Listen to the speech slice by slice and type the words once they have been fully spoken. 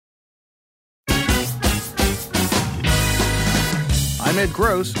I'm Ed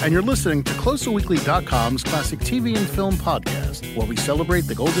Gross, and you're listening to CloserWeekly.com's classic TV and film podcast, where we celebrate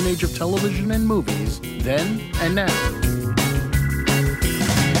the golden age of television and movies, then and now.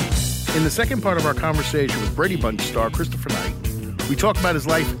 In the second part of our conversation with Brady Bunch star Christopher Knight, we talk about his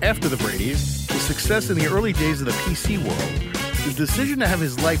life after the Bradys, his success in the early days of the PC world, the decision to have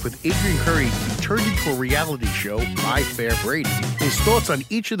his life with Adrian Curry be turned into a reality show, My Fair Brady, his thoughts on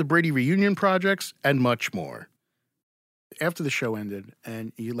each of the Brady reunion projects, and much more. After the show ended,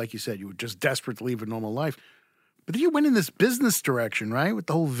 and you, like you said, you were just desperate to leave a normal life, but then you went in this business direction, right, with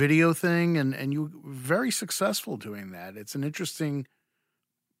the whole video thing, and you were very successful doing that. It's an interesting,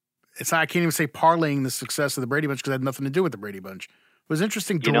 I can't even say parlaying the success of the Brady Bunch because it had nothing to do with the Brady Bunch. It was an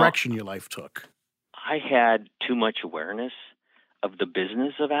interesting direction your life took. I had too much awareness of the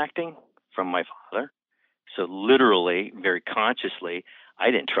business of acting from my father. So literally, very consciously,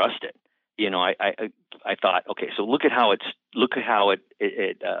 I didn't trust it. You know, I thought, okay, so look at how it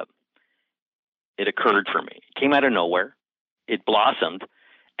occurred for me. It came out of nowhere. It blossomed,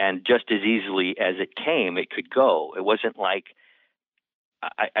 and just as easily as it came, it could go. It wasn't like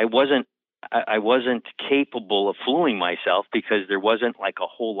I wasn't capable of fooling myself because there wasn't like a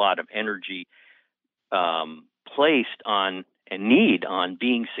whole lot of energy placed on and need on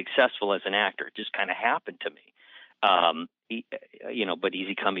being successful as an actor. It just kind of happened to me. But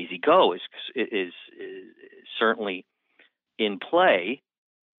easy come, easy go is certainly in play.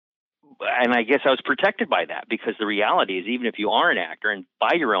 And I guess I was protected by that because the reality is even if you are an actor and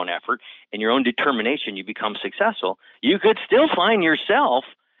by your own effort and your own determination you become successful, you could still find yourself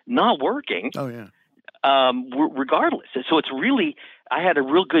not working. Oh, yeah. Regardless. So it's really, I had a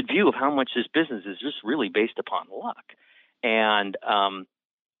real good view of how much this business is just really based upon luck. And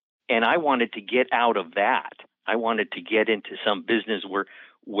I wanted to get out of that. I wanted to get into some business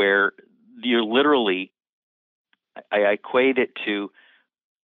where you're literally, I equate it to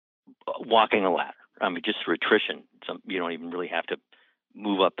walking a ladder. I mean, just through attrition. You don't even really have to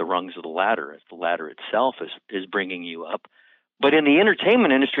move up the rungs of the ladder as the ladder itself is bringing you up. But in the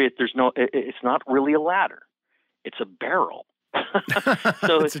entertainment industry, it's not really a ladder. It's a barrel.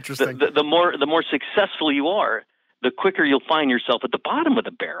 So that's interesting. The more successful you are, the quicker you'll find yourself at the bottom of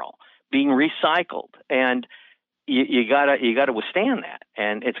the barrel being recycled. And you gotta withstand that.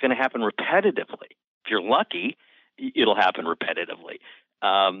 And it's going to happen repetitively. If you're lucky, it'll happen repetitively.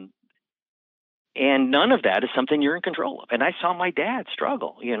 And none of that is something you're in control of. And I saw my dad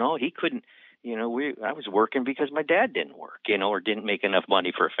struggle. You know, he couldn't, I was working because my dad didn't work, or didn't make enough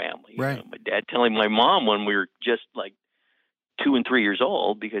money for a family. Right. My dad telling my mom when we were just like 2 and 3 years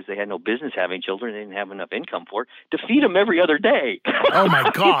old because they had no business having children, they didn't have enough income for it, to feed them every other day. Oh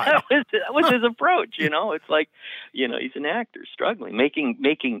my God. that was his approach. It's like, he's an actor struggling,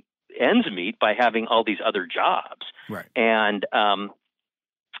 making ends meet by having all these other jobs. Right. And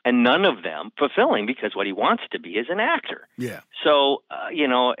none of them fulfilling because what he wants to be is an actor. Yeah. So,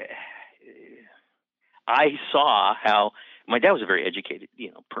 I saw how my dad was a very educated,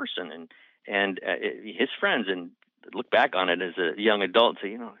 person and his friends, and look back on it as a young adult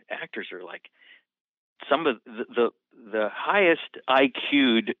and say, actors are like some of the highest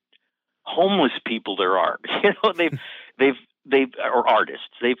IQ'd homeless people there are. They've or artists.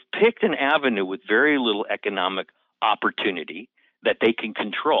 They've picked an avenue with very little economic opportunity that they can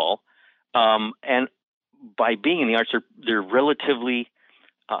control, and by being in the arts, they're relatively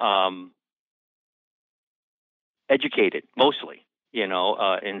educated, mostly.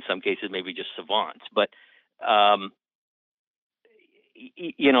 In some cases, maybe just savants, but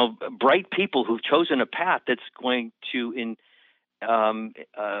bright people who've chosen a path that's going to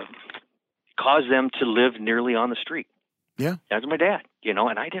cause them to live nearly on the street. Yeah, that's my dad. And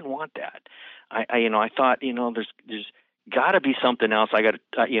I didn't want that. I thought, there's got to be something else. I got to,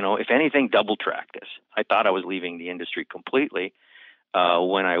 if anything, double track this. I thought I was leaving the industry completely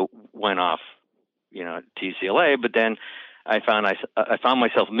when I went off, to UCLA, but then I found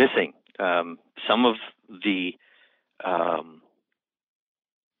myself missing some of the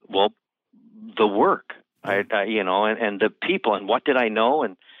the work, and the people, and what did I know,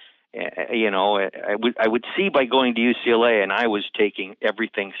 and I would see by going to UCLA, and I was taking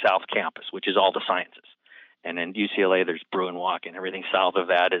everything South Campus, which is all the sciences, and in UCLA there's Bruin Walk, and everything south of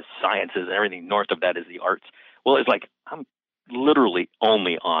that is sciences, and everything north of that is the arts. Well, it's like I'm literally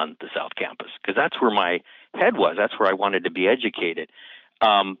only on the South Campus because that's where my head was. That's where I wanted to be educated.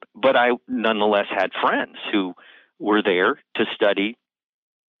 But I nonetheless had friends who were there to study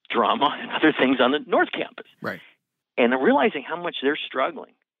drama and other things on the North Campus. Right. And realizing how much they're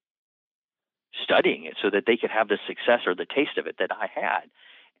struggling studying it so that they could have the success or the taste of it that I had,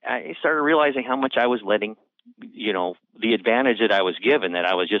 I started realizing how much I was letting the advantage that I was given, that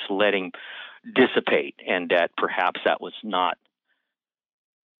I was just letting dissipate, and that perhaps that was not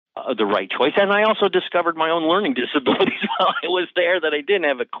the right choice. And I also discovered my own learning disabilities while I was there that I didn't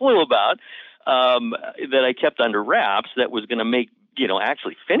have a clue about, that I kept under wraps, that was going to make,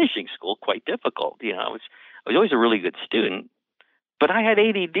 actually finishing school quite difficult. I was always a really good student, but I had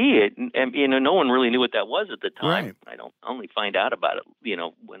ADD, and no one really knew what that was at the time. Right. I don't only find out about it,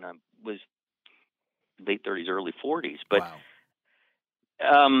 when I was late 30s, early 40s. But, Wow.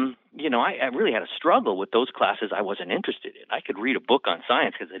 I really had a struggle with those classes I wasn't interested in. I could read a book on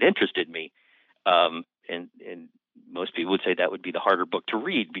science because it interested me. And most people would say that would be the harder book to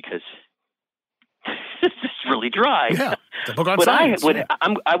read because it's really dry. Yeah, the book on but science.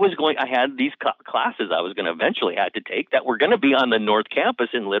 I had these classes I was going to eventually have to take that were going to be on the North Campus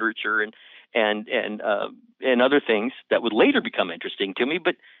in literature and other things that would later become interesting to me.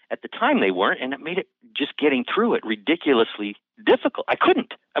 But at the time they weren't, and it made it just getting through it ridiculously difficult. I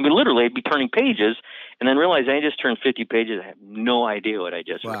couldn't. I mean, literally, I'd be turning pages and then realize I just turned 50 pages. I have no idea what I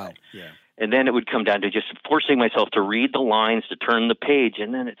just read. Yeah. And then it would come down to just forcing myself to read the lines, to turn the page,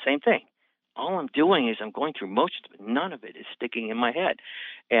 and then it's the same thing. All I'm doing is I'm going through most of it. None of it is sticking in my head.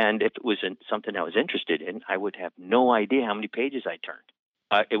 And if it was something I was interested in, I would have no idea how many pages I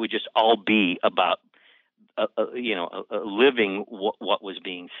turned. It would just all be about, living what was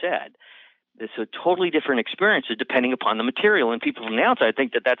being said. It's a totally different experience depending upon the material. And people from the outside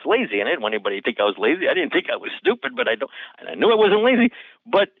think that that's lazy. And I didn't want anybody to think I was lazy. I didn't think I was stupid, but I knew I wasn't lazy.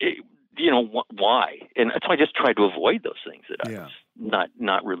 But why? And so I just tried to avoid those things that I was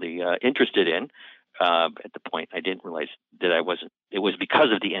not really interested in. At the point, I didn't realize that I wasn't. It was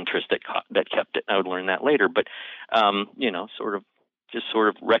because of the interest that kept it. I would learn that later. But sort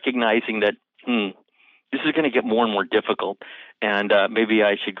of recognizing that this is going to get more and more difficult, and maybe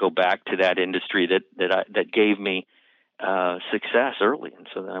I should go back to that industry that gave me success early. And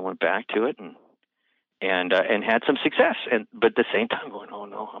so then I went back to it and had some success. But at the same time, going, oh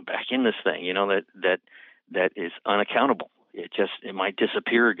no, I'm back in this thing. That is unaccountable. It might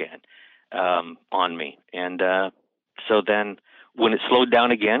disappear again on me. And so then when it slowed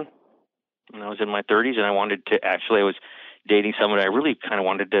down again, when I was in my 30s, and I was dating someone I really kind of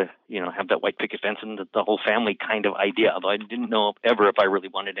wanted to, have that white picket fence and the whole family kind of idea. Although I didn't know ever if I really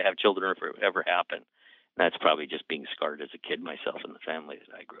wanted to have children or if it would ever happen. That's probably just being scarred as a kid myself in the family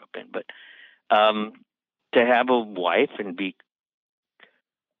that I grew up in. But to have a wife and be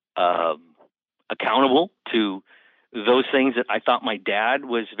accountable to those things that I thought my dad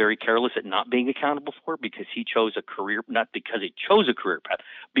was very careless at not being accountable for, because he chose a career, not because he chose a career path,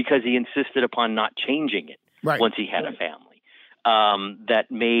 because he insisted upon not changing it once he had a family. That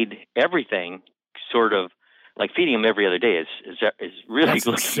made everything sort of like feeding him every other day is really That's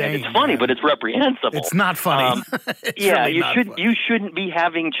looking insane, at it's funny, man. but it's reprehensible. It's not funny. You shouldn't be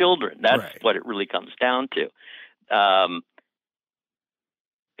having children. That's what it really comes down to.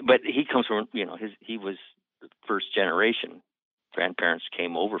 But he comes from, he was the first generation. Grandparents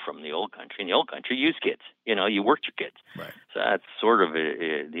came over from the old country. In the old country, you used kids. You worked your kids. Right. So that's sort of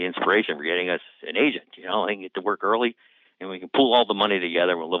the inspiration for getting us an agent. They can get to work early, and we can pool all the money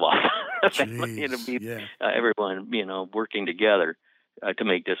together. We'll live off the family. It'll be everyone, working together to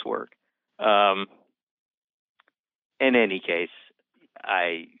make this work. In any case,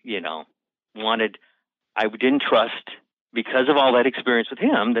 I didn't trust, because of all that experience with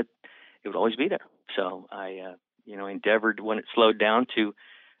him, that it would always be there. So I, endeavored when it slowed down to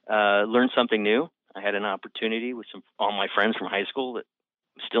learn something new. I had an opportunity with all my friends from high school that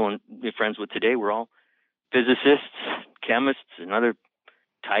I'm still friends with today. We're all physicists, chemists, and other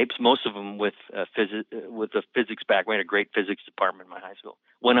types. Most of them with a physics background. We had a great physics department in my high school.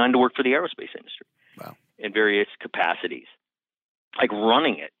 Went on to work for the aerospace industry. Wow. In various capacities, like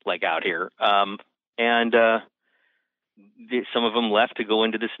running it, like out here. Some of them left to go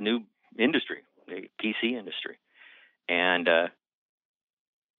into this new industry, the PC industry. And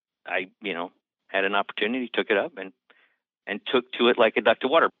I, had an opportunity, took it up, and took to it like a duck to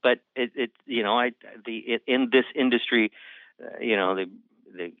water. But in this industry, the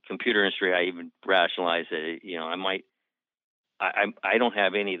computer industry, I even rationalized that, I don't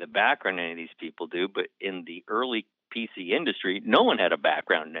have any of the background any of these people do, but in the early PC industry, no one had a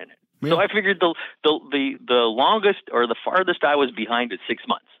background in it. Yeah. So I figured the longest or the farthest I was behind is 6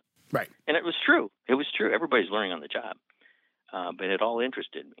 months. Right. And it was true. It was true. Everybody's learning on the job. But it all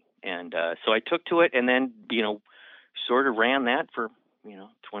interested me. And so I took to it, and then, sort of ran that for,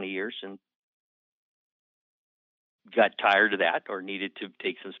 20 years, and got tired of that, or needed to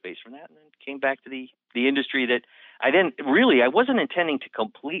take some space from that, and then came back to the industry that I wasn't intending to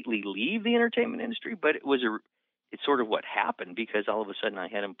completely leave the entertainment industry, but it's sort of what happened, because all of a sudden I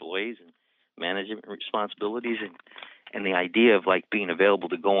had employees and management responsibilities, and the idea of like being available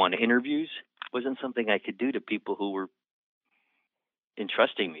to go on interviews wasn't something I could do to people who were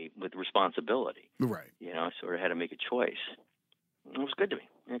entrusting me with responsibility. Right. I sort of had to make a choice. It was good to me.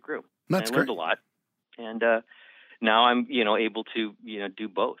 It grew. That's I learned great. a lot. And now I'm, able to, do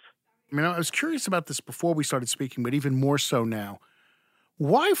both. I mean, I was curious about this before we started speaking, but even more so now.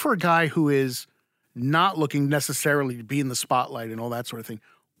 Why, for a guy who is not looking necessarily to be in the spotlight and all that sort of thing,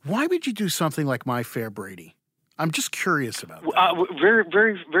 why would you do something like My Fair Brady? I'm just curious about that. Very,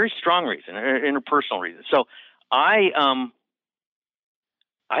 very, very strong reason, interpersonal reason. So I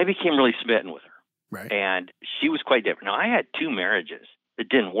became really smitten with her. Right. And she was quite different. Now, I had 2 marriages that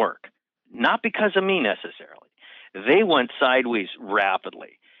didn't work, not because of me necessarily. They went sideways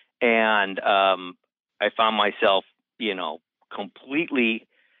rapidly. And I found myself, completely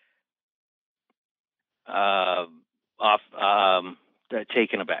off,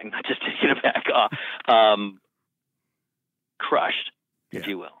 taken aback, not just taken aback, crushed, if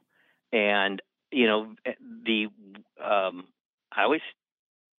you will. And, I always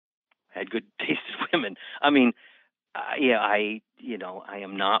had good taste in women. I mean, I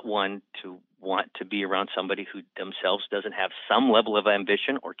am not one to want to be around somebody who themselves doesn't have some level of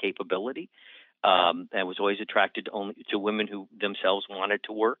ambition or capability. I was always attracted only to women who themselves wanted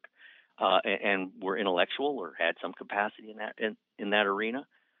to work and were intellectual or had some capacity in that arena,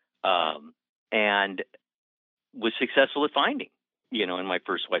 and was successful at finding, in my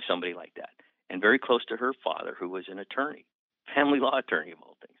first wife, somebody like that, and very close to her father, who was an attorney, family law attorney of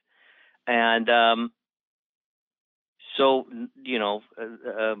all things. And so,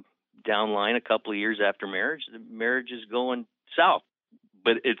 downline a couple of years after marriage, the marriage is going south,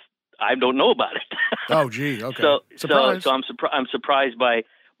 but I don't know about it. Oh, gee, okay. So I'm surprised by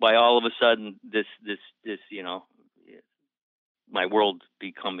all of a sudden this my world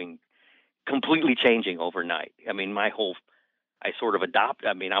becoming completely changing overnight. I mean, I was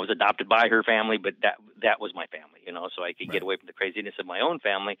adopted by her family, but that was my family, so I could get away from the craziness of my own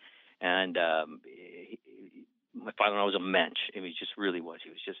family. And my father-in-law was a mensch. I mean, he just really was. He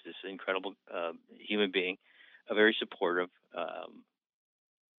was just this incredible human being, very supportive,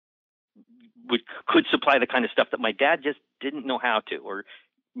 could supply the kind of stuff that my dad just didn't know how to, or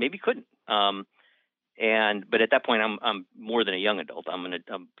maybe couldn't. But at that point, I'm more than a young adult. I'm an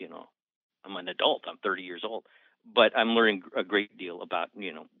adult. I'm 30 years old, but I'm learning a great deal about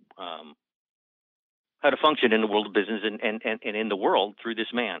how to function in the world of business and in the world through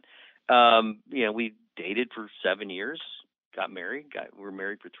this man. We dated for 7 years, got married, we were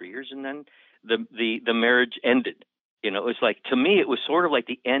married for 3 years, and then the marriage ended. It was like, to me, it was sort of like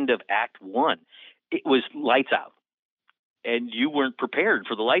the end of Act 1. It was lights out, and you weren't prepared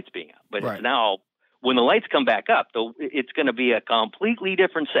for the lights being out. But It's now, when the lights come back up, though, it's going to be a completely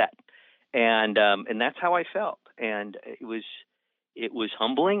different set, and that's how I felt. And it was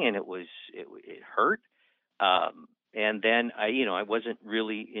humbling, and it hurt. And then I wasn't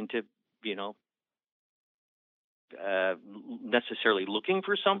really into necessarily looking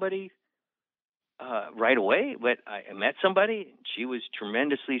for somebody right away, but I met somebody. She was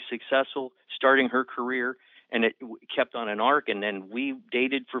tremendously successful starting her career, and it kept on an arc. And then we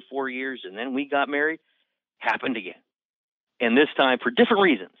dated for 4 years, and then we got married. Happened again, and this time for different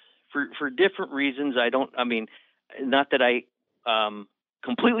reasons. For different reasons, not that I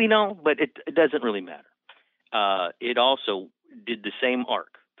completely know, but it doesn't really matter. It also did the same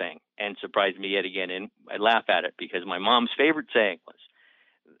arc thing and surprised me yet again. And I laugh at it because my mom's favorite saying was,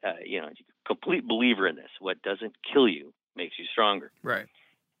 complete believer in this. What doesn't kill you makes you stronger. Right.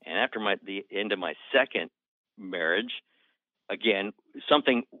 And after the end of my second marriage, again,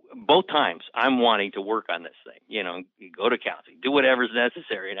 both times I'm wanting to work on this thing, you go to counseling, do whatever's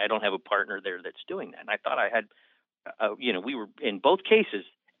necessary. And I don't have a partner there that's doing that. And I thought I had, we were in both cases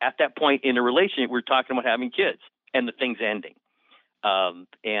at that point in a relationship, we were talking about having kids and the thing's ending. And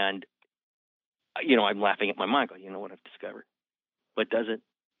I'm laughing at my mind going, you know what I've discovered? What doesn't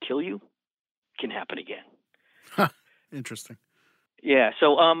kill you can happen again. Interesting. Yeah.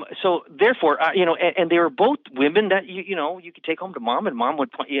 So therefore, and they were both women that you could take home to mom, and mom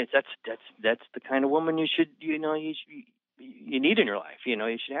would point, yes, that's the kind of woman you need in your life.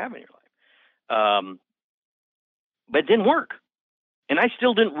 You should have in your life. But it didn't work, and I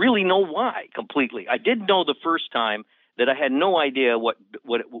still didn't really know why completely. I did know the first time that I had no idea what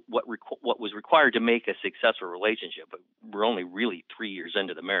was required to make a successful relationship. But we're only really 3 years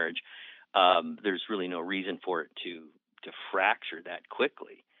into the marriage. There's really no reason for it to fracture that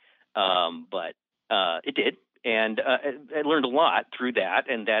quickly. But it did. And I learned a lot through that,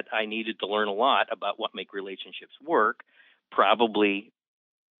 and that I needed to learn a lot about what make relationships work, probably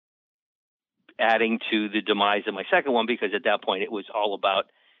adding to the demise of my second one, because at that point it was all about,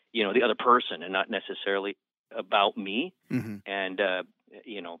 the other person and not necessarily about me. Mm-hmm. And,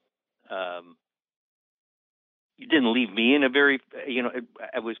 it didn't leave me in a very,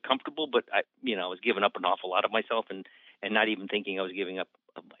 I was comfortable, but I was giving up an awful lot of myself and not even thinking I was giving up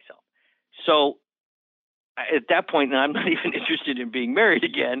of myself. So at that point, I'm not even interested in being married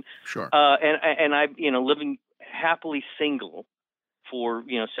again. Sure. And I've, living happily single for,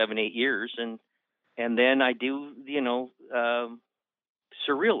 7-8 years. And then I do,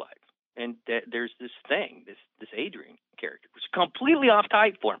 surreal life. And there's this thing, this Adrian character, was completely off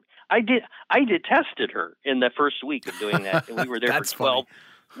type for me. I detested her in the first week of doing that. And we were there for 12.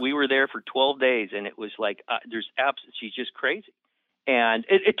 Funny. We were there for 12 days, and it was like she's just crazy. And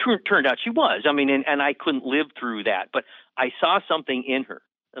it turned out she was. I mean, and I couldn't live through that, but I saw something in her,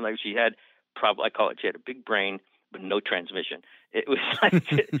 and like she had she had a big brain but no transmission. It was like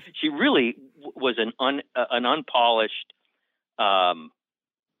she really was an unpolished.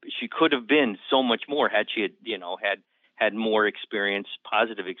 She could have been so much more had she had more experience,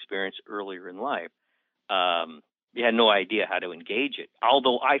 positive experience earlier in life. You had no idea how to engage it.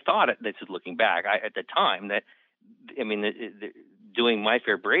 Although I thought, this is looking back, at the time that, doing My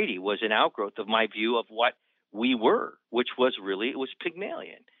Fair Brady was an outgrowth of my view of what we were, which was really, it was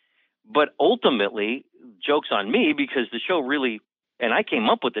Pygmalion. But ultimately, joke's on me, because the show really, and I came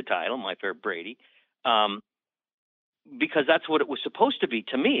up with the title, My Fair Brady, because that's what it was supposed to be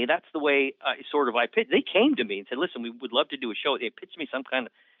to me. That's the way I pitched. They came to me and said, "Listen, we would love to do a show." They pitched me some kind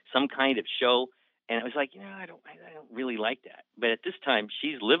of show, and it was like, I don't really like that. But at this time,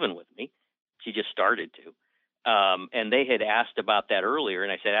 she's living with me. She just started to, and they had asked about that earlier,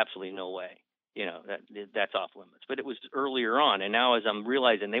 and I said, absolutely no way. That's off limits. But it was earlier on, and now as I'm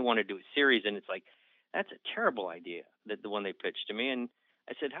realizing they want to do a series, and it's like, that's a terrible idea, that the one they pitched to me. And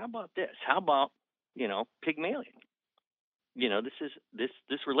I said, how about this? How about Pygmalion?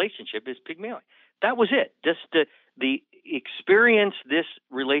 This relationship is Pygmalion. That was it. Just the experience, this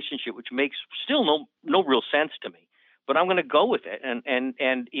relationship, which makes still no real sense to me, but I'm going to go with it.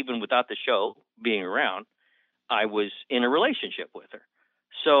 And even without the show being around, I was in a relationship with her.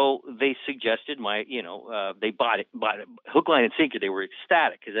 So they suggested they bought it hook, line, and sinker. They were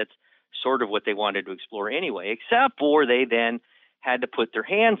ecstatic, because that's sort of what they wanted to explore anyway, except for they then had to put their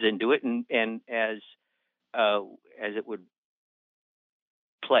hands into it. And as it would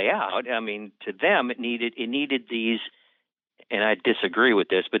play out, I mean, to them, it needed these, and I disagree with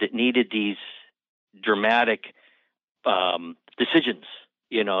this, but it needed these dramatic decisions,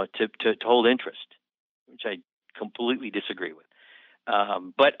 to hold interest, which I completely disagree with.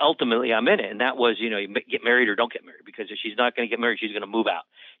 But ultimately, I'm in it, and that was, you get married or don't get married, because if she's not going to get married, she's going to move out.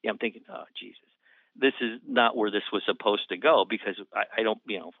 I'm thinking, oh, Jesus, this is not where this was supposed to go, because I don't,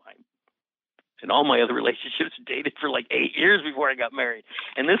 in all my other relationships, dated for like 8 years before I got married,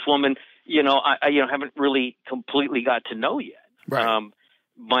 and this woman, I haven't really completely got to know yet. Right.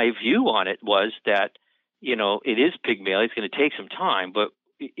 My view on it was that, it is Pygmalion. It's going to take some time, but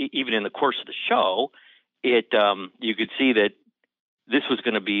even in the course of the show, you could see that this was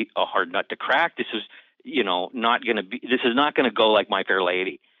going to be a hard nut to crack. This was, this is not going to go like My Fair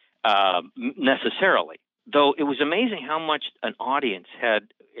Lady, necessarily. Though it was amazing how much an audience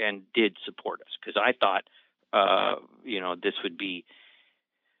had and did support us, because I thought, this would be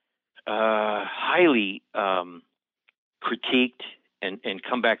highly critiqued and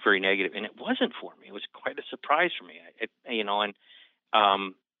come back very negative, and it wasn't for me. It was quite a surprise for me.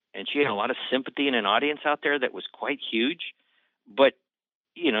 And she had a lot of sympathy in an audience out there that was quite huge, but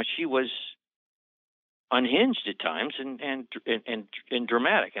she was unhinged at times and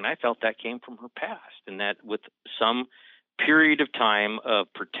dramatic, and I felt that came from her past, and that with some period of time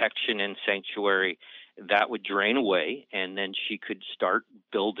of protection and sanctuary, that would drain away, and then she could start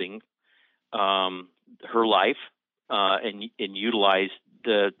building her life and utilize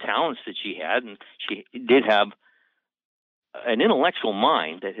the talents that she had. And she did have an intellectual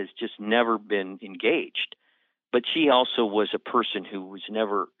mind that has just never been engaged. But she also was a person who was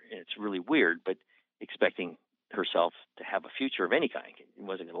never, it's really weird, but expecting herself to have a future of any kind. It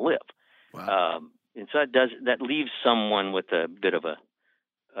wasn't going to live. Wow. And so that leaves someone with a bit of a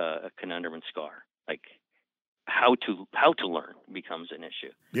conundrum and scar, like how to learn becomes an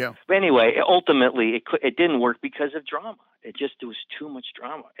issue. Yeah. But anyway, ultimately it didn't work because of drama. There was too much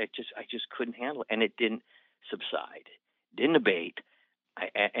drama. I just couldn't handle it, and it didn't subside, didn't abate.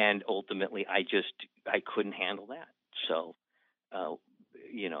 And ultimately, I couldn't handle that. So,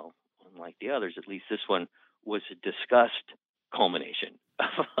 unlike the others, at least this one was a disgust culmination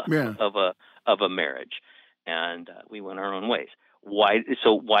Yeah. of a marriage, and we went our own ways. Why?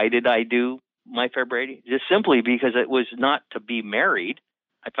 So why did I do My Fair Brady? Just simply because it was not to be married.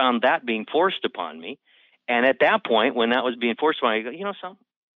 I found that being forced upon me, and at that point, when that was being forced upon me, I go, you know something?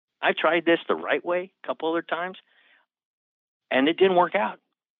 I tried this the right way a couple other times, and it didn't work out.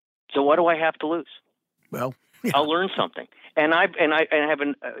 So what do I have to lose? Well, yeah. I'll learn something, and I have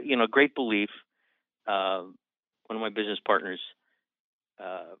a great belief. One of my business partners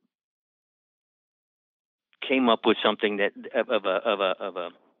came up with something that of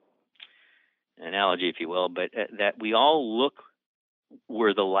a an analogy, if you will, but that we all look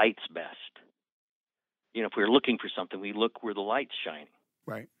where the light's best. You know, if we're looking for something, we look where the light's shining.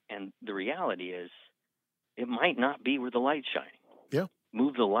 Right. And the reality is, it might not be where the light's shining. Yeah.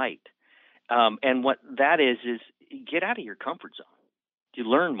 Move the light. And what that is get out of your comfort zone. You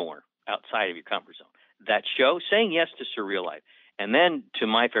learn more outside of your comfort zone. That show, saying yes to Surreal Life, and then to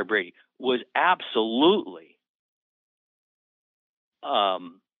My Fair Brady, was absolutely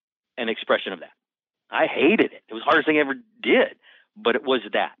an expression of that. I hated it. It was the hardest thing I ever did, but it was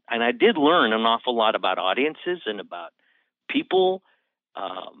that. And I did learn an awful lot about audiences and about people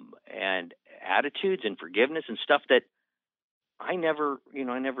and attitudes and forgiveness and stuff that I never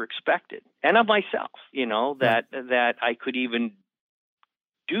expected. And of myself, that I could even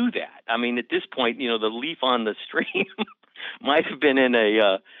do that. I mean, at this point, the leaf on the stream might have been in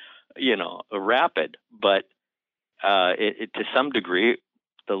a rapid, but to some degree,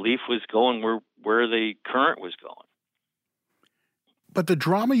 the leaf was going where the current was going. But the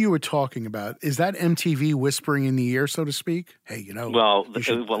drama you were talking about, is that MTV whispering in the ear, so to speak? Hey, Well,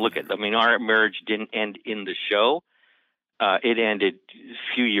 look at. I mean, our marriage didn't end in the show. It ended a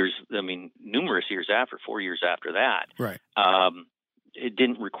few years. I mean, numerous years after, 4 years after that. Right. It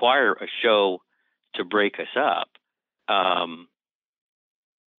didn't require a show to break us up. The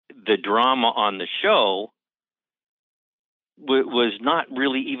drama on the show was not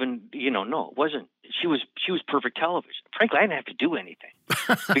really even, no, it wasn't. She was perfect television. Frankly, I didn't have to do anything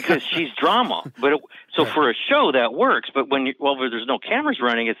because she's drama. But for a show that works. But when there's no cameras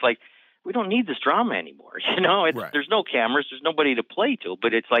running, it's like we don't need this drama anymore. Right. There's no cameras, there's nobody to play to.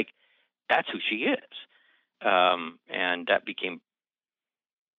 But it's like that's who she is, and that became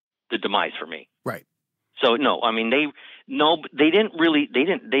the demise for me. Right. So no, I mean they didn't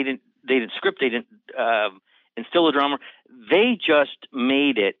script, they didn't instill a drama. They just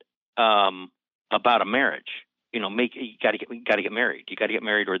made it about a marriage. You got to get married. You got to get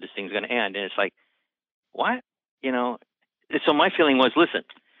married, or this thing's going to end. And it's like, what? So my feeling was, listen,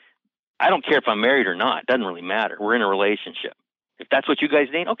 I don't care if I'm married or not. It doesn't really matter. We're in a relationship. If that's what you guys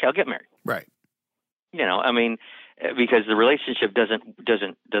need, okay, I'll get married. Right. I mean, because the relationship doesn't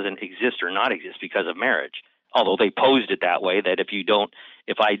exist or not exist because of marriage. Although they posed it that way, that if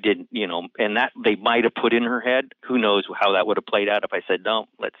I didn't, and that they might have put in her head, who knows how that would have played out if I said, no,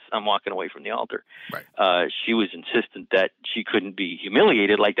 I'm walking away from the altar. Right. She was insistent that she couldn't be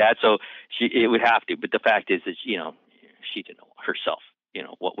humiliated like that. So it would have to. But the fact is that, she didn't know herself,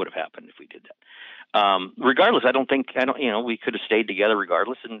 what would have happened if we did that. Regardless, we could have stayed together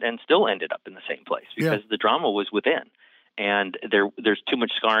regardless and still ended up in the same place because the drama was within. And there's too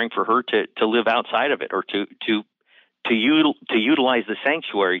much scarring for her to live outside of it, or to utilize the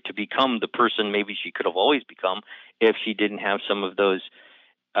sanctuary to become the person maybe she could have always become if she didn't have some of those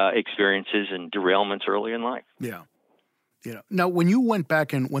experiences and derailments early in life. Yeah. Now, when you went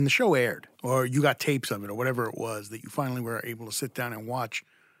back and when the show aired, or you got tapes of it, or whatever it was, that you finally were able to sit down and watch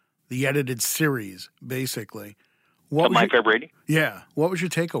the edited series, basically. My Fair Brady? Yeah. What was your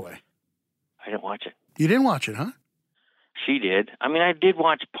takeaway? I didn't watch it. You didn't watch it, huh? She did. I mean, I did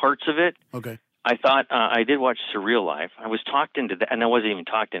watch parts of it. Okay. I thought I did watch Surreal Life. I was talked into that, and I wasn't even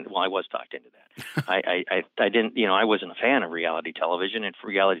talked into. Well, I was talked into that. I didn't. I wasn't a fan of reality television, and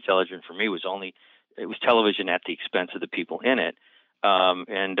reality television for me was television at the expense of the people in it.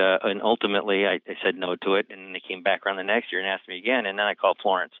 And ultimately, I said no to it, and they came back around the next year and asked me again, and then I called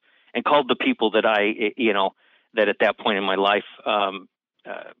Florence and called the people that that at that point in my life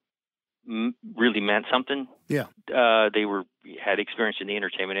really meant something. Yeah. They had experience in the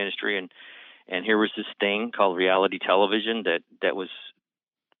entertainment industry, and here was this thing called reality television that was,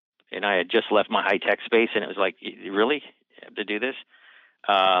 and I had just left my high tech space, and it was like, you really have to do this?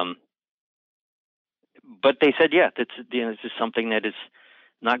 But they said, yeah, this is something that is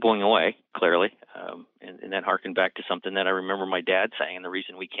not going away, clearly. And that harkened back to something that I remember my dad saying, and the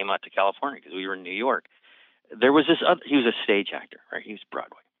reason we came out to California, because we were in New York. There was this he was a stage actor, right? He was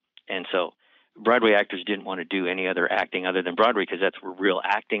Broadway. And so Broadway actors didn't want to do any other acting other than Broadway because that's where real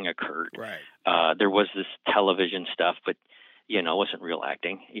acting occurred. Right. There was this television stuff, but it wasn't real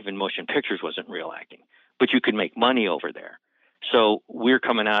acting. Even motion pictures wasn't real acting. But you could make money over there. So we're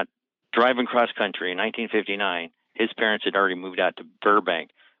coming out, driving cross country in 1959. His parents had already moved out to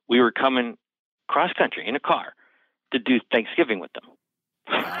Burbank. We were coming cross country in a car to do Thanksgiving with them.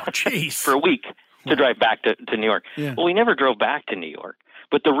 Oh, jeez. For a week to drive back to New York. Yeah. Well, we never drove back to New York.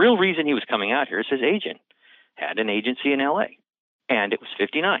 But the real reason he was coming out here is his agent had an agency in L.A., and it was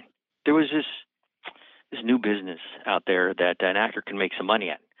 59. There was this new business out there that an actor can make some money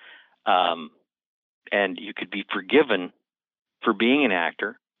at. And you could be forgiven for being an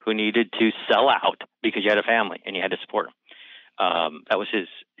actor who needed to sell out because you had a family and you had to support them. That was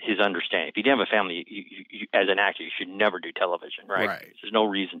his understanding. If you didn't have a family, you, as an actor, you should never do television, right? There's no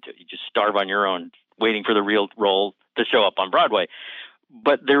reason to. You just starve on your own, waiting for the real role to show up on Broadway.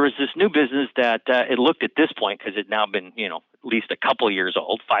 But there was this new business that it looked at this point, because it had now been, at least a couple of years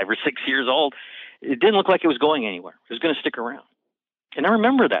old, 5 or 6 years old. It didn't look like it was going anywhere. It was going to stick around. And I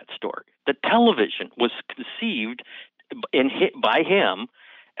remember that story. The television was conceived by him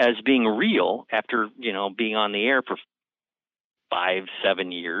as being real after, being on the air for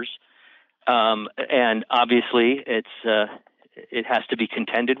 5-7 years. And obviously it has to be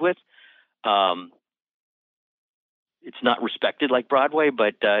contended with. It's not respected like Broadway,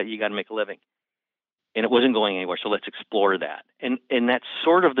 but you got to make a living. And it wasn't going anywhere, so let's explore that. And that's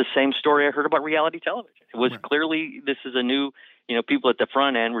sort of the same story I heard about reality television. It was clearly, this is a new, people at the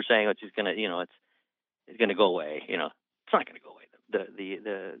front end were saying it's just going to, it's going to go away. It's not going to go away.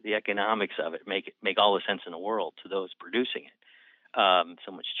 The economics of it make all the sense in the world to those producing it.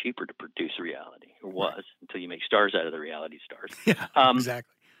 So much cheaper to produce reality, or was, until you make stars out of the reality stars. Yeah,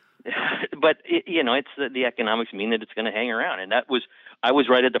 exactly. But it's the economics mean that it's going to hang around, and I was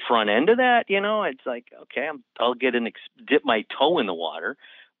right at the front end of that. It's like, okay, I'll get dip my toe in the water,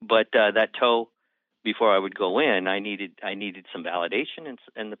 but that toe, before I would go in, I needed some validation,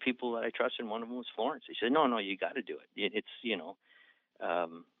 and the people that I trusted, one of them was Florence. He said, no, you got to do it. It's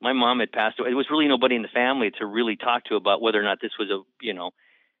my mom had passed away. It was really nobody in the family to really talk to about whether or not this was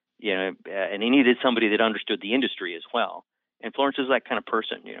and he needed somebody that understood the industry as well. And Florence is that kind of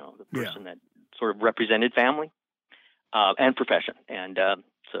person, the person that sort of represented family and profession. And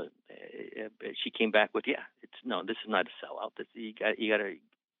so she came back with, this is not a sellout. You got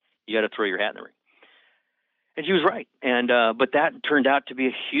to throw your hat in the ring. And she was right. And but that turned out to be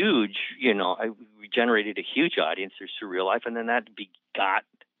a huge, we generated a huge audience through Surreal Life, and then that begot,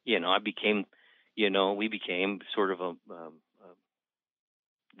 we became sort of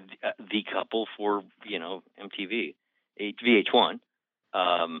the couple for MTV. VH1,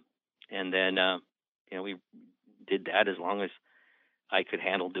 and then we did that as long as I could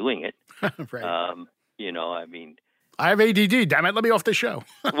handle doing it. Right. I have ADD. Damn it, let me off the show.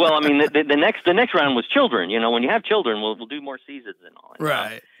 Well, the next round was children. When you have children, we'll do more seasons and all.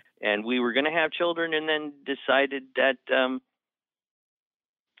 Right. And we were going to have children, and then decided that I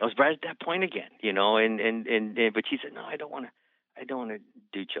was right at that point again. But she said, no, I don't want to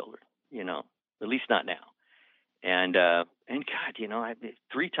do children. At least not now. And God,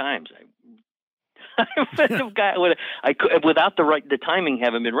 3 times I could have without the timing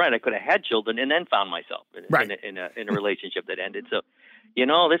having been right, I could have had children and then found myself in a relationship that ended. So,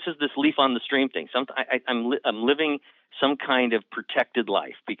 this is this leaf on the stream thing. I'm living some kind of protected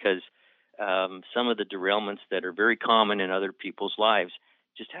life because some of the derailments that are very common in other people's lives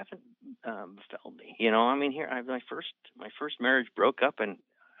just haven't befell me. Here my first marriage broke up, and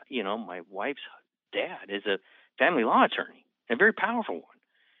my wife's dad is a family law attorney, a very powerful one,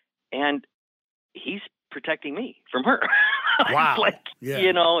 and he's protecting me from her. Wow!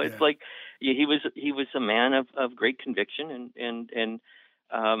 It's like he was a man of great conviction, and that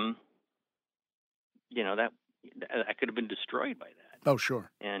I could have been destroyed by that. Oh,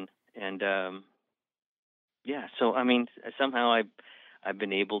 sure. And so somehow I've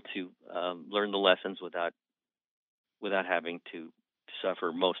been able to learn the lessons without having to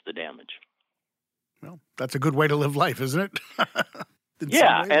suffer most of the damage. Well, that's a good way to live life, isn't it? So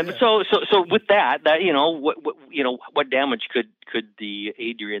with that, what damage could the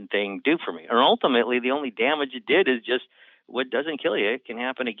Adrian thing do for me? And ultimately, the only damage it did is just what doesn't kill you, it can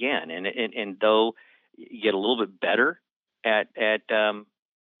happen again. And though you get a little bit better at the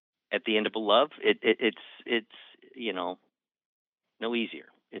end of a love, it's no easier.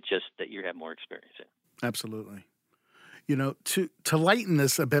 It's just that you have more experience in it. Absolutely. To lighten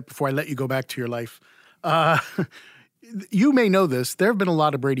this a bit before I let you go back to your life, you may know this. There have been a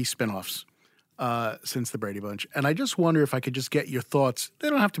lot of Brady spinoffs. since the Brady Bunch. And I just wonder if I could just get your thoughts. They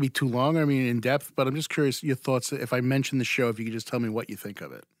don't have to be too long, I mean, in depth, but I'm just curious your thoughts. If I mention the show, if you could just tell me what you think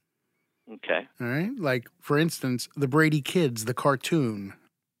of it. Okay. All right. Like, for instance, the Brady Kids, the cartoon.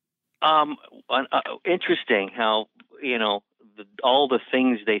 Interesting how, all the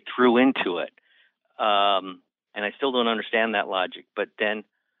things they threw into it. And I still don't understand that logic, but then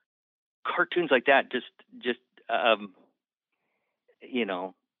cartoons like that just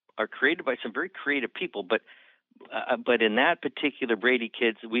are created by some very creative people, but in that particular Brady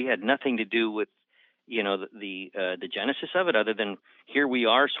Kids, we had nothing to do with, the genesis of it, other than here we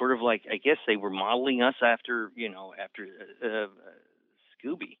are, sort of like, I guess they were modeling us after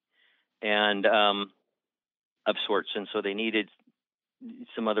Scooby and of sorts, and so they needed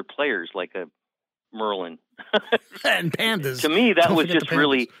some other players like a Merlin and pandas. To me, that Don't was forget just the pandas.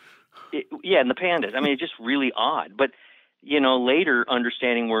 really, and the pandas. I mean, it's just really odd. But later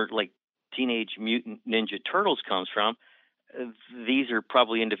understanding where like Teenage Mutant Ninja Turtles comes from, these are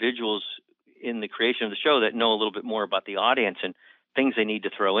probably individuals in the creation of the show that know a little bit more about the audience and things they need to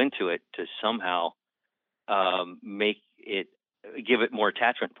throw into it to somehow give it more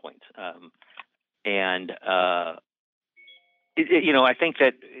attachment points. I think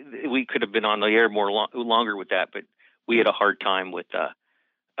that we could have been on the air longer with that, but we had a hard time with,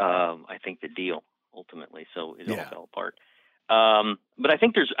 I think, the deal ultimately. So it all fell apart. But I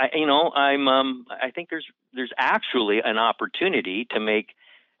think I think there's actually an opportunity to make,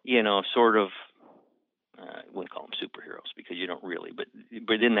 sort of, I wouldn't call them superheroes because you don't really, but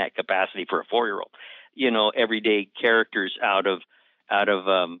in that capacity for a 4-year-old, everyday characters out of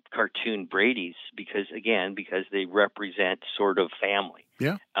cartoon Brady's because they represent sort of family.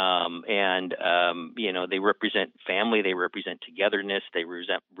 Yeah. They represent family. They represent togetherness. They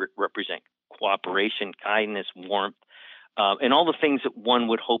represent cooperation, kindness, warmth, and all the things that one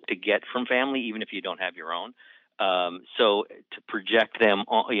would hope to get from family, even if you don't have your own. So to project them,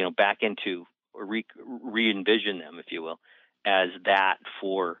 back into re-envision them, if you will, as that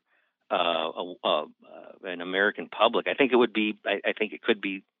for an American public, I think it would be. I think it could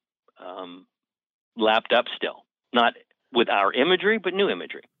be lapped up still, not with our imagery, but new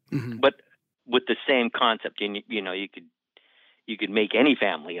imagery, but with the same concept. You could make any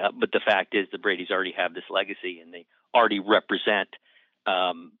family up, but the fact is the Bradys already have this legacy, and they already represent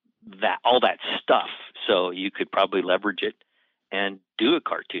that all that stuff. So you could probably leverage it and do a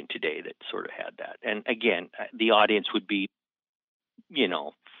cartoon today that sort of had that. And again, the audience would be,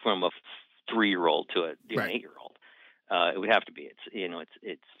 from a 3-year-old to an 8-year-old. It would have to be.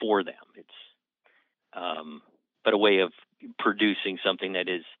 It's for them. It's but a way of producing something that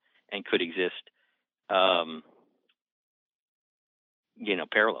is and could exist, parallel,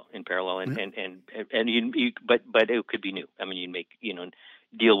 but it could be new. I mean, you'd make,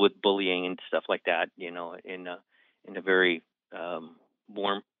 deal with bullying and stuff like that, in a very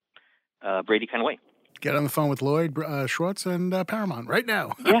warm Brady kind of way. Get on the phone with Lloyd Schwartz and Paramount right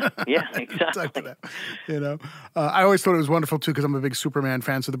now. Yeah, exactly. Talk to them. I always thought it was wonderful, too, because I'm a big Superman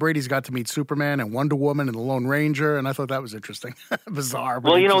fan. So the Bradys got to meet Superman and Wonder Woman and the Lone Ranger, and I thought that was interesting. Bizarre.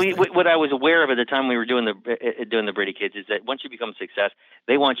 But what I was aware of at the time we were doing the Brady Kids is that once you become a success,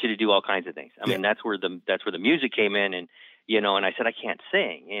 they want you to do all kinds of things. I mean, that's where the music came in, and and I said, I can't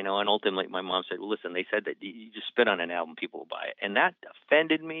sing, and ultimately my mom said, well, listen, they said that you just spit on an album, people will buy it. And that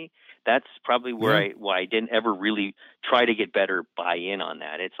offended me. That's probably why I didn't ever really try to get better buy-in on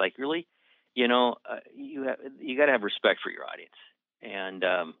that. It's like, really, you got to have respect for your audience. And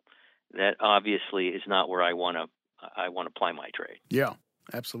that obviously is not where I want to ply my trade. Yeah.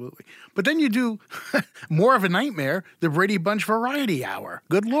 Absolutely. But then you do more of a nightmare, the Brady Bunch Variety Hour.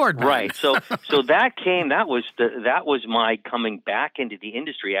 Good Lord, man. Right. So that was my coming back into the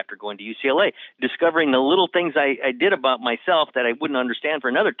industry after going to UCLA, discovering the little things I did about myself that I wouldn't understand for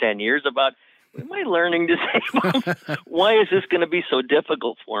another 10 years about, am I learning to say, why is this going to be so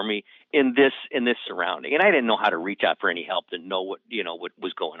difficult for me in this surrounding? And I didn't know how to reach out for any help to know what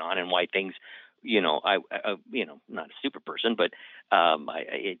was going on and why things, I not a super person, but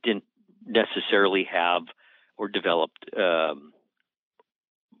I didn't necessarily have or developed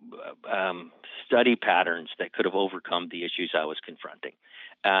study patterns that could have overcome the issues I was confronting.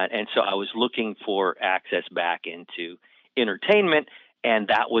 And so I was looking for access back into entertainment, and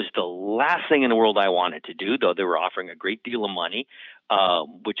that was the last thing in the world I wanted to do, though they were offering a great deal of money,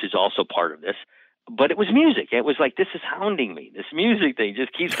 which is also part of this. But it was music. It was like, this is hounding me. This music thing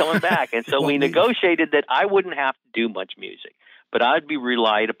just keeps coming back. And so we negotiated that I wouldn't have to do much music, but I'd be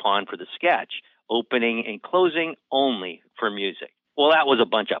relied upon for the sketch, opening and closing only for music. Well, that was a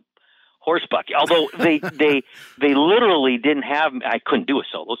bunch of horse bucking. Although they literally didn't have, I couldn't do a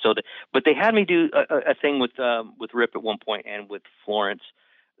solo. But they had me do a thing with Rip at one point and with Florence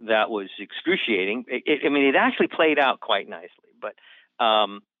that was excruciating. It actually played out quite nicely, but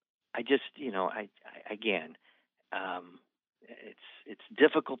I just, again, it's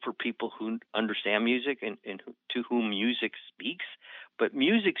difficult for people who understand music and to whom music speaks. But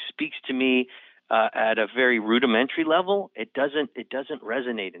music speaks to me at a very rudimentary level. It doesn't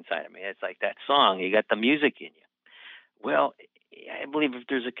resonate inside of me. It's like that song. You got the music in you. Well, I believe if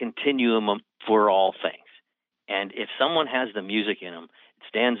there's a continuum for all things, and if someone has the music in them, it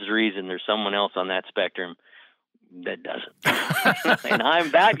stands to reason there's someone else on that spectrum that doesn't. And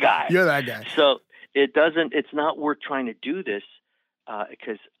I'm that guy. You're that guy. So it's not worth trying to do this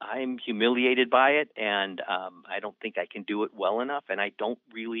because I'm humiliated by it, and I don't think I can do it well enough, and I don't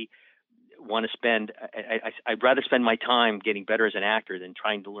really want to spend I'd rather spend my time getting better as an actor than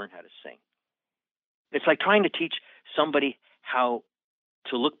trying to learn how to sing. It's like trying to teach somebody how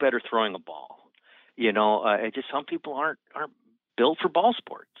to look better throwing a ball. Just some people aren't built for ball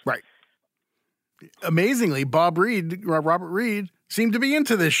sports. Right. Amazingly, Robert Reed, seemed to be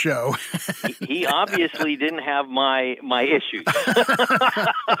into this show. he obviously didn't have my issues.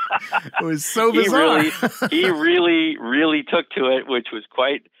 It was so bizarre. He really took to it, which was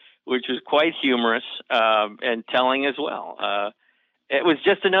quite humorous and telling as well. It was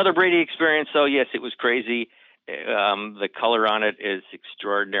just another Brady experience. So yes, it was crazy. The color on it is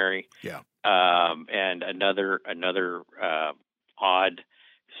extraordinary. Yeah. And another odd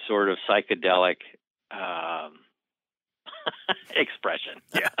sort of psychedelic expression.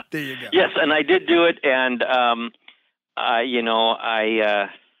 Yeah, there you go. Yes, and I did do it, and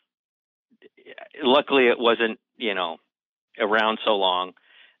luckily it wasn't around so long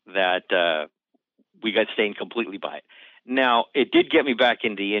that we got stained completely by it. Now, it did get me back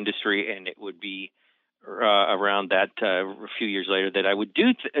into the industry, and it would be around that a few years later that I would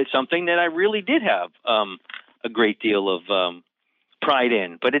do something that I really did have a great deal of pride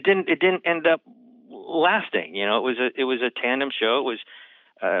in, but it didn't end up lasting. It was a tandem show. It was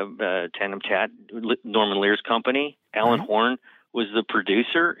Tandem Chat, Norman Lear's company. Alan Horn was the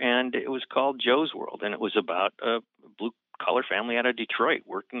producer, and it was called Joe's World, and it was about a blue-collar family out of Detroit,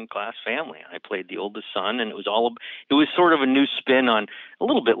 working-class family. I played the oldest son, and it was sort of a new spin on a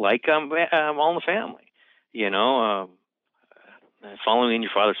little bit like All in the Family, following in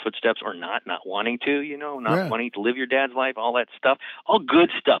your father's footsteps or not wanting to, wanting to live your dad's life, all that stuff, all good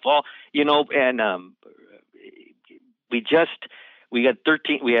stuff, and we had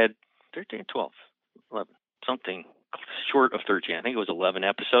 13, 12, 11, something short of 13. I think it was 11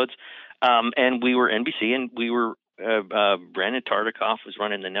 episodes. And we were NBC, and we were, Brandon Tartikoff was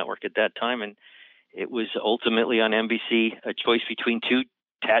running the network at that time. And it was ultimately on NBC a choice between two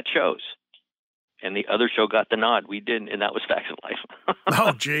tat shows. And the other show got the nod. We didn't, and that was Facts of Life.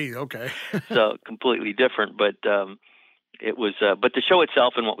 Oh, gee, okay. So completely different, but it was. But the show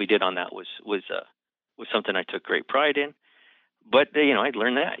itself and what we did on that was something I took great pride in. But I'd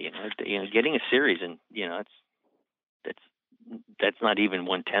learned that getting a series, and that's not even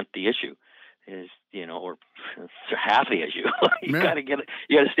 1/10 the issue, is or half the issue. You got to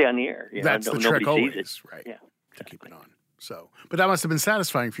stay on the air. That's the trick always, sees it. right? Yeah, to keep it on. So, but that must have been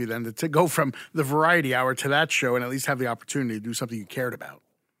satisfying for you then to go from the variety hour to that show and at least have the opportunity to do something you cared about.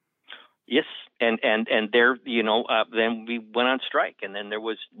 Yes. And there, then we went on strike, and then there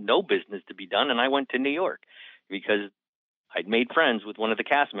was no business to be done. And I went to New York because I'd made friends with one of the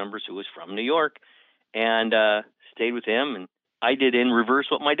cast members who was from New York, and stayed with him. And I did in reverse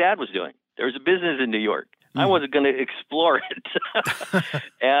what my dad was doing. There was a business in New York. I wasn't going to explore it.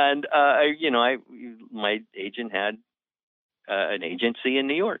 And, my agent had an agency in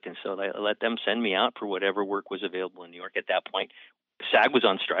New York, and so I let them send me out for whatever work was available in New York at that point. SAG was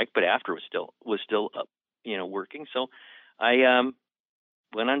on strike, but after was still up, working. So I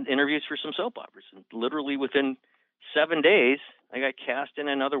went on interviews for some soap operas, and literally within 7 days, I got cast in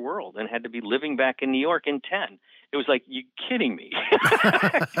Another World and had to be living back in New York in 10. It was like, you kidding me?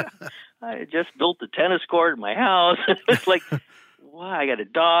 I had just built the tennis court in my house. It's like, wow, I got a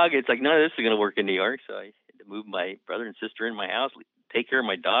dog. It's like, none of this is going to work in New York. So I had to move my brother and sister in my house, take care of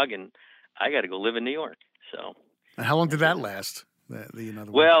my dog, and I got to go live in New York. So, and how long did that last?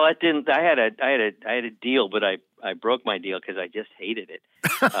 Well, I didn't. I had a deal, but I broke my deal because I just hated it.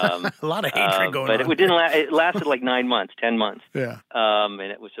 A lot of hatred going on. But it didn't. It lasted like 9 months, 10 months. Yeah. And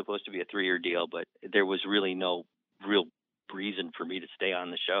it was supposed to be a 3-year deal, but there was really no real reason for me to stay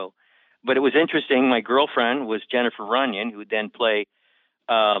on the show. But it was interesting. My girlfriend was Jennifer Runyon, who would then play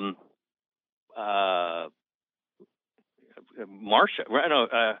Marcia.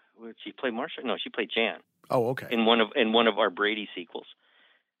 No, she played Marcia. No, she played Jan. Oh, okay. In one of our Brady sequels.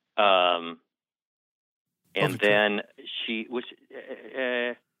 And then she was.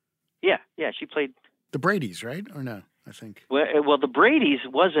 She played the Bradys, right? Or no? I think. Well, the Bradys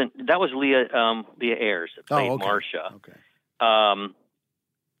wasn't. That was Leah Ayres that played Marcia. Okay.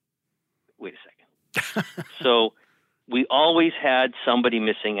 Wait a second. So we always had somebody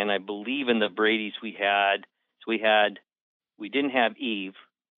missing, and I believe in the Bradys we didn't have Eve.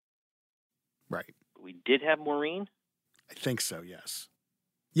 Right. We did have Maureen. I think so. Yes.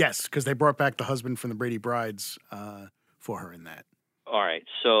 Yes, because they brought back the husband from the Brady Brides for her in that. All right.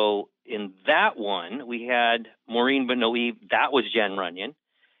 So in that one, we had Maureen but no Eve. That was Jen Runyon.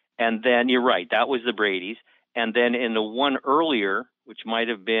 And then you're right. That was the Bradys. And then in the one earlier, which might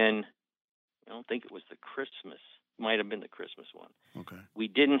have been, I don't think it was the Christmas. Might have been the Christmas one. Okay. We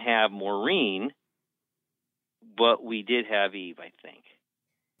didn't have Maureen, but we did have Eve, I think.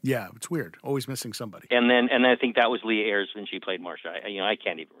 Yeah, it's weird. Always missing somebody. And I think that was Leah Ayres when she played Marcia. I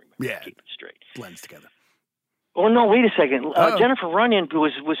can't even remember. Yeah. Keep it straight. Blends together. Oh no! Wait a second. Jennifer Runyon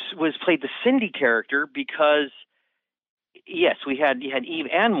was played the Cindy character because yes, you had Eve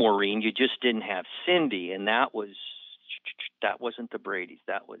and Maureen. You just didn't have Cindy, and that wasn't the Bradys.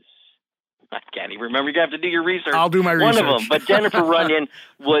 That was I can't even remember. You have to do your research. I'll do my research. One of them, but Jennifer Runyon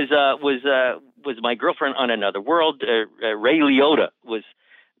was my girlfriend on Another World. Ray Liotta was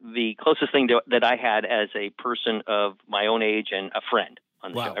the closest thing that I had as a person of my own age and a friend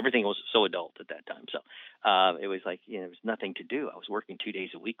on the show. Everything was so adult at that time. So it was like, there was nothing to do. I was working 2 days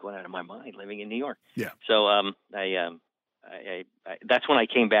a week, going out of my mind, living in New York. Yeah. So I that's when I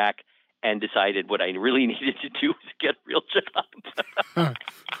came back and decided what I really needed to do was get a real job.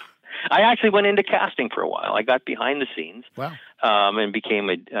 I actually went into casting for a while. I got behind the scenes. Wow. And became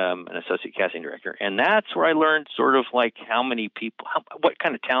an associate casting director. And that's where I learned sort of like how many people, what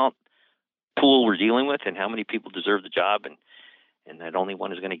kind of talent pool we're dealing with and how many people deserve the job and that only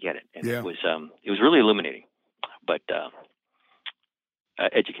one is going to get it. And it was really illuminating, but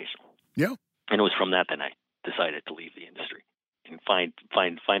educational. Yeah. And it was from that I decided to leave the industry and find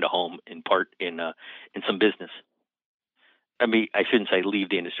a home in part in some business. I mean, I shouldn't say leave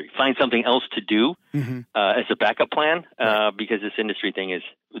the industry. Find something else to do as a backup plan, because this industry thing is.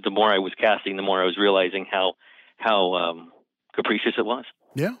 The more I was casting, the more I was realizing how capricious it was.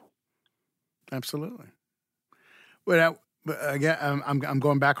 Yeah, absolutely. But again, I'm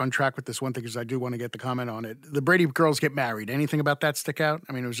going back on track with this one thing because I do want to get the comment on it. The Brady girls get married. Anything about that stick out?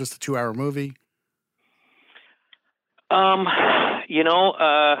 I mean, it was just a 2-hour movie.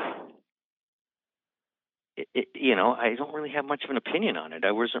 I don't really have much of an opinion on it.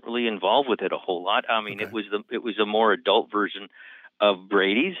 I wasn't really involved with it a whole lot. I mean, it was a more adult version of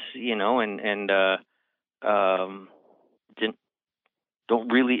Brady's, and didn't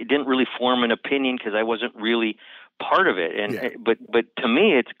really form an opinion because I wasn't really part of it. And but to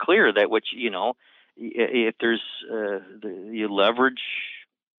me, it's clear that if there's you leverage,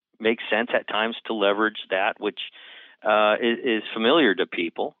 makes sense at times to leverage that which is familiar to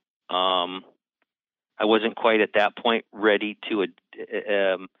people. I wasn't quite at that point ready to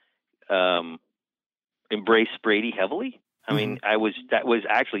embrace Brady heavily. I mean, that was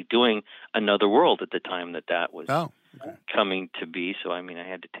actually doing Another World at the time that was coming to be. So, I mean, I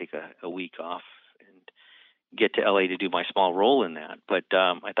had to take a week off and get to LA to do my small role in that. But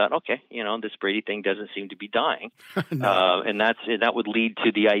I thought, okay, this Brady thing doesn't seem to be dying. And that would lead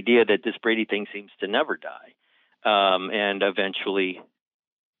to the idea that this Brady thing seems to never die. And eventually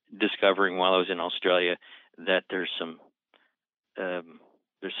discovering while I was in Australia that there's some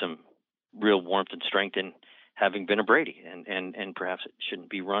real warmth and strength in having been a Brady, and perhaps it shouldn't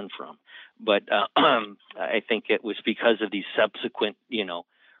be run from. But I think it was because of these subsequent,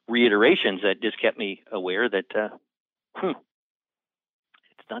 reiterations that just kept me aware that it's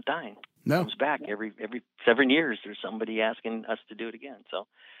not dying. No. It comes back every 7 years. There's somebody asking us to do it again. So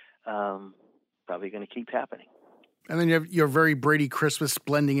probably going to keep happening. And then you have your very Brady Christmas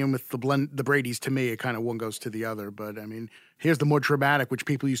blending in with the Bradys. To me, it kind of one goes to the other. But I mean, here's the more dramatic, which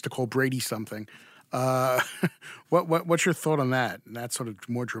people used to call Brady something. What's your thought on that? That sort of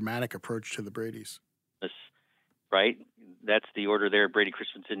more dramatic approach to the Bradys. Right. That's the order there. Brady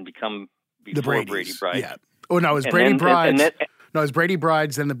Christmas didn't become before the Bradys, Brady Brides. Yeah. Oh no, it was Brady Brides. No, it was Brady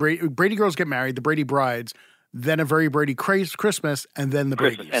Brides. Then the Brady girls get married. The Brady Brides. Then a very Brady Christmas, and then the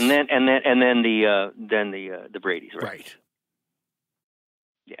Bradys, and then the Bradys, right? Right.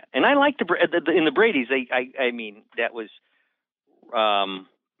 Yeah, and I like in the Bradys. I mean, that was, I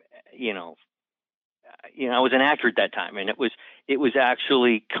was an actor at that time, and it was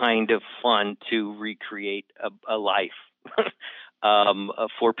actually kind of fun to recreate a life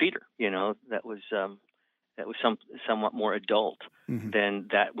for Peter. That was somewhat more adult than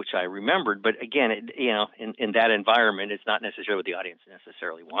that which I remembered. But again, in that environment, it's not necessarily what the audience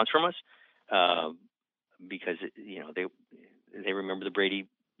necessarily wants from us, because they remember the Brady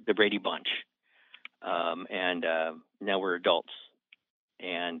Bunch, and now we're adults,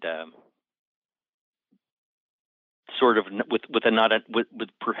 and sort of with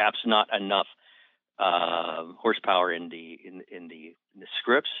perhaps not enough horsepower in the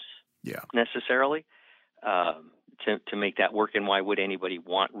scripts, necessarily, to make that work. And why would anybody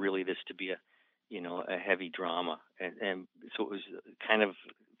want really this to be a heavy drama? And so it was kind of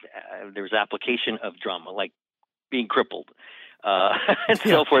there was application of drama, like being crippled, and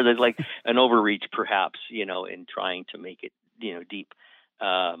so forth. There's like an overreach, perhaps, in trying to make it deep.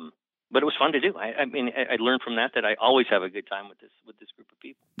 But it was fun to do. I mean, I learned from that I always have a good time with this group of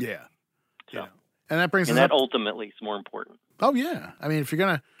people. Yeah. So, yeah. And that brings us that up. Ultimately is more important. Oh yeah. I mean, if you're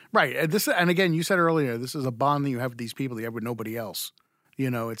gonna and again, you said earlier, this is a bond that you have with these people that you have with nobody else.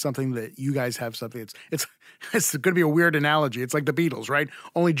 It's something that you guys have. Something. It's going to be a weird analogy. It's like the Beatles, right?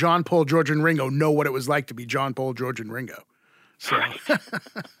 Only John, Paul, George, and Ringo know what it was like to be John, Paul, George, and Ringo. So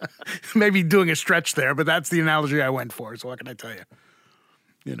maybe doing a stretch there, but that's the analogy I went for. So what can I tell you?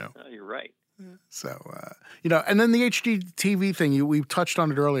 You're right. So, and then the HGTV thing, we touched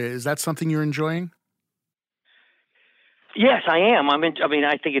on it earlier. Is that something you're enjoying? Yes, I am. I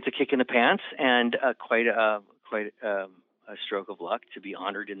think it's a kick in the pants and quite a stroke of luck to be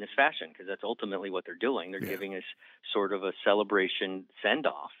honored in this fashion, because that's ultimately what they're doing. They're giving us sort of a celebration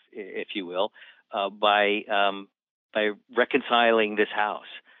send-off, if you will, by reconciling this house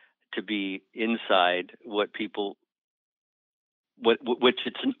to be inside what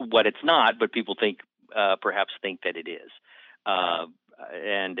it's not, but people perhaps think that it is,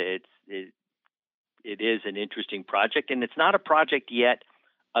 and it is an interesting project, and it's not a project yet,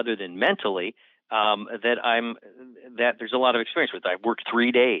 other than mentally, that there's a lot of experience with. I've worked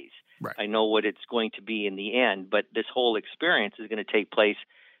 3 days. Right. I know what it's going to be in the end, but this whole experience is going to take place,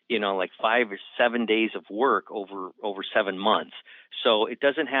 like 5 or 7 days of work over 7 months. So it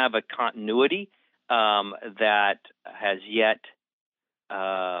doesn't have a continuity that has yet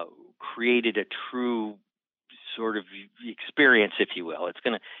created a true sort of experience, if you will. It's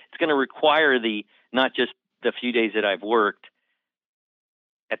gonna require not just the few days that I've worked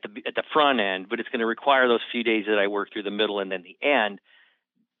at the front end, but it's going to require those few days that I work through the middle and then the end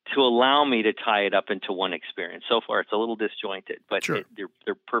to allow me to tie it up into one experience. So far, it's a little disjointed, but sure.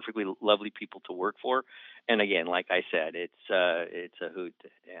 They're perfectly lovely people to work for. And again, like I said, it's a hoot,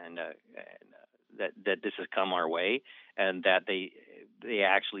 and that this has come our way, and that they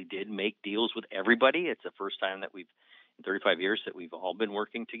actually did make deals with everybody. It's the first time that in 35 years that we've all been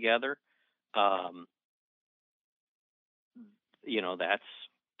working together. That's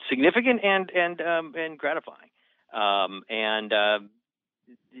significant and gratifying, and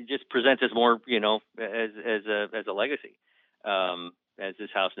it just presents us more, as a legacy, as this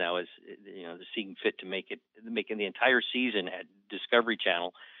house now is, seeing fit to making the entire season at Discovery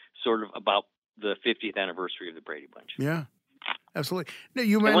Channel sort of about the 50th anniversary of the Brady Bunch. Yeah, absolutely. No,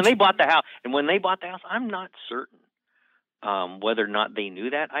 and when they bought the house, I'm not certain whether or not they knew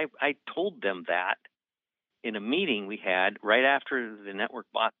that. I told them that in a meeting we had right after the network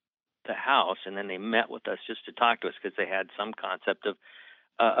bought the house, and then they met with us just to talk to us, because they had some concept of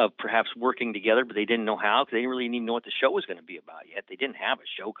perhaps working together, but they didn't know how, because they didn't really even know what the show was going to be about yet. They didn't have a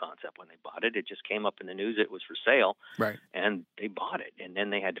show concept when they bought it. It just came up in the news it was for sale, right? And they bought it, and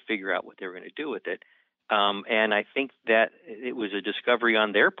then they had to figure out what they were going to do with it. And I think that it was a discovery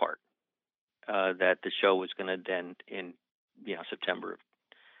on their part that the show was going to then, in September of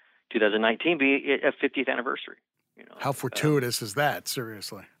 2019, be a 50th anniversary. How fortuitous is that?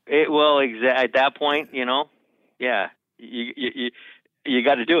 Seriously. At that point, yeah, you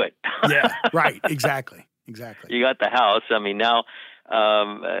got to do it. Yeah, right. Exactly. You got the house. I mean, now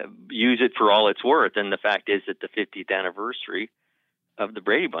use it for all it's worth. And the fact is that the 50th anniversary of the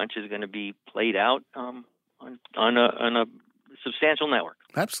Brady Bunch is going to be played out on a substantial network.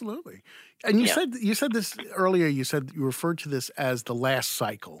 Absolutely. And you said this earlier. You said you referred to this as the last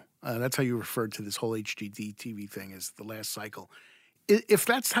cycle. That's how you referred to this whole HGD TV thing, as the last cycle. If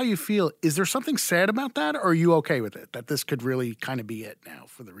that's how you feel, is there something sad about that, or are you okay with it, that this could really kind of be it now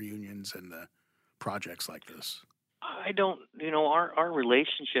for the reunions and the projects like this? I don't, our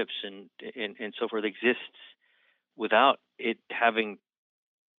relationships and so forth exists without it having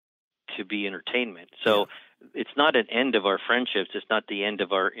to be entertainment. So it's not an end of our friendships. It's not the end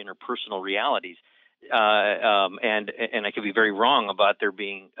of our interpersonal realities. And I could be very wrong about there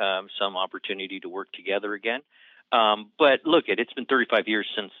being some opportunity to work together again. But look, it's been 35 years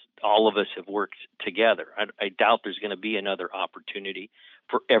since all of us have worked together. I doubt there's going to be another opportunity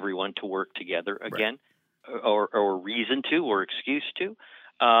for everyone to work together again, or reason to, or excuse to.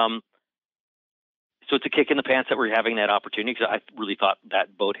 So it's a kick in the pants that we're having that opportunity, because I really thought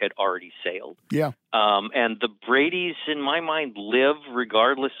that boat had already sailed. Yeah. And the Bradys, in my mind, live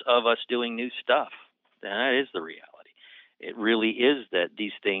regardless of us doing new stuff. That is the reality. It really is that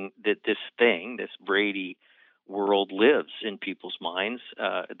this Brady world lives in people's minds.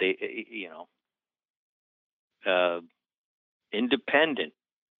 Independent.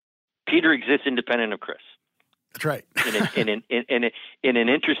 Peter exists independent of Chris. That's right. in an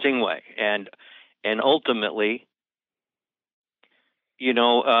interesting way, and ultimately, it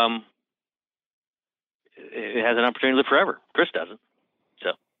has an opportunity to live forever. Chris doesn't.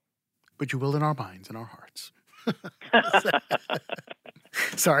 So, but you will in our minds and our hearts.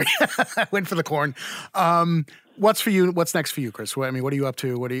 Sorry, I went for the corn. What's for you? What's next for you, Chris? What are you up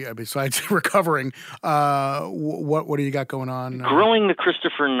to? What do you, besides recovering? What do you got going on? Growing the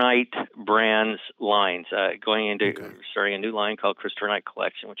Christopher Knight brands lines. Starting a new line called Christopher Knight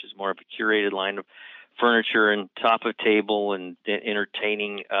Collection, which is more of a curated line of furniture and top of table and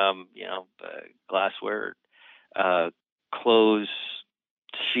entertaining, glassware, clothes,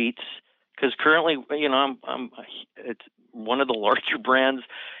 sheets. Because currently, it's one of the larger brands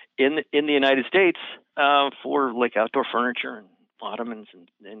in the United States for like outdoor furniture and ottomans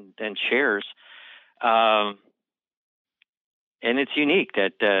and chairs, and it's unique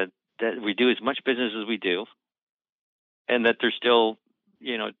that we do as much business as we do, and that there's still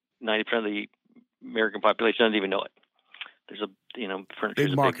 90% of the American population doesn't even know it. There's furniture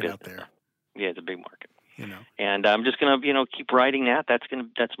is a market big out there. Yeah, it's a big market. And I'm just gonna keep riding that.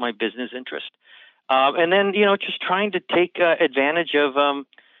 That's my business interest. And then just trying to take advantage of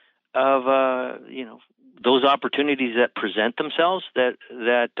those opportunities that present themselves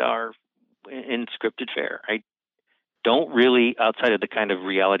that are in scripted fare. I don't really, outside of the kind of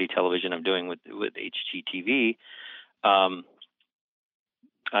reality television I'm doing with HGTV, I'm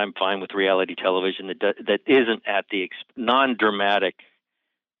fine with reality television that isn't at the non-dramatic,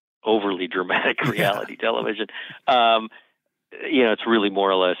 overly dramatic reality television. It's really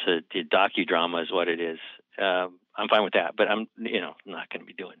more or less a docudrama is what it is. I'm fine with that, but I'm not going to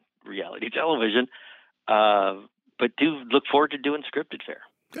be doing reality television. But do look forward to doing scripted fare.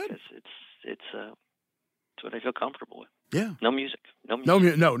 Good. It's what I feel comfortable with. Yeah. No music, no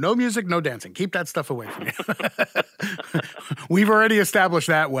music, no dancing. Keep that stuff away from you. We've already established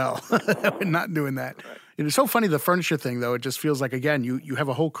that well. We're not doing that. Right. It's so funny, the furniture thing, though. It just feels like, again, you have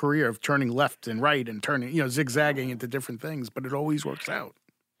a whole career of turning left and right and turning, zigzagging into different things, but it always works out.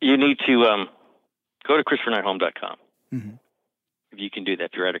 You need to go to ChristopherKnightHome.com. Mm-hmm. If you can do that,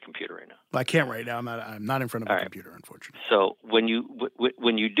 if you're at a computer right now. Well, I can't right now. I'm not in front of a computer, unfortunately. So when you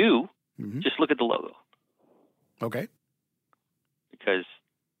do, mm-hmm. just look at the logo. Okay. Because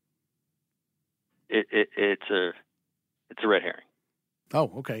it's a red herring.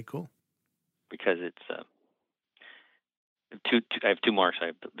 Oh, okay, cool. Because it's I have two marks. I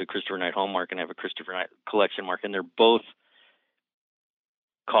have the Christopher Knight Home mark and I have a Christopher Knight Collection mark, and they're both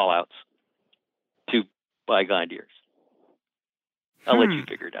call-outs to bygone years. I'll let you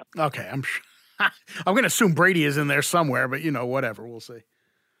figure it out. Okay, I'm going to assume Brady is in there somewhere, but whatever, we'll see.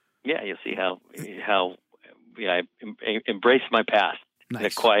 Yeah, you'll see how I embrace my past. Nice. In a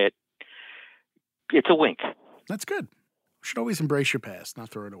quiet. It's a wink. That's good. You should always embrace your past, not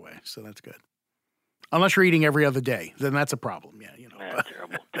throw it away. So that's good. Unless you're eating every other day, then that's a problem. Yeah,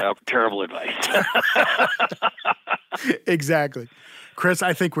 terrible advice. Exactly. Chris,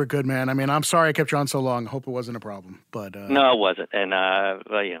 I think we're good, man. I mean, I'm sorry I kept you on so long. Hope it wasn't a problem, but no, it wasn't. And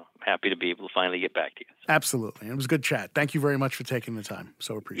happy to be able to finally get back to you. So. Absolutely. It was a good chat. Thank you very much for taking the time.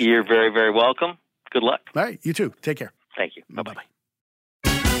 So appreciate it. You're very, very welcome. Good luck. All right. You too. Take care. Thank you. Bye-bye.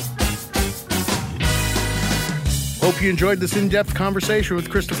 Hope you enjoyed this in-depth conversation with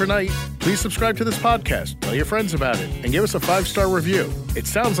Christopher Knight. Please subscribe to this podcast, tell your friends about it, and give us a 5-star review. It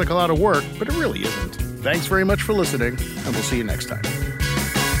sounds like a lot of work, but it really isn't. Thanks very much for listening, and we'll see you next time.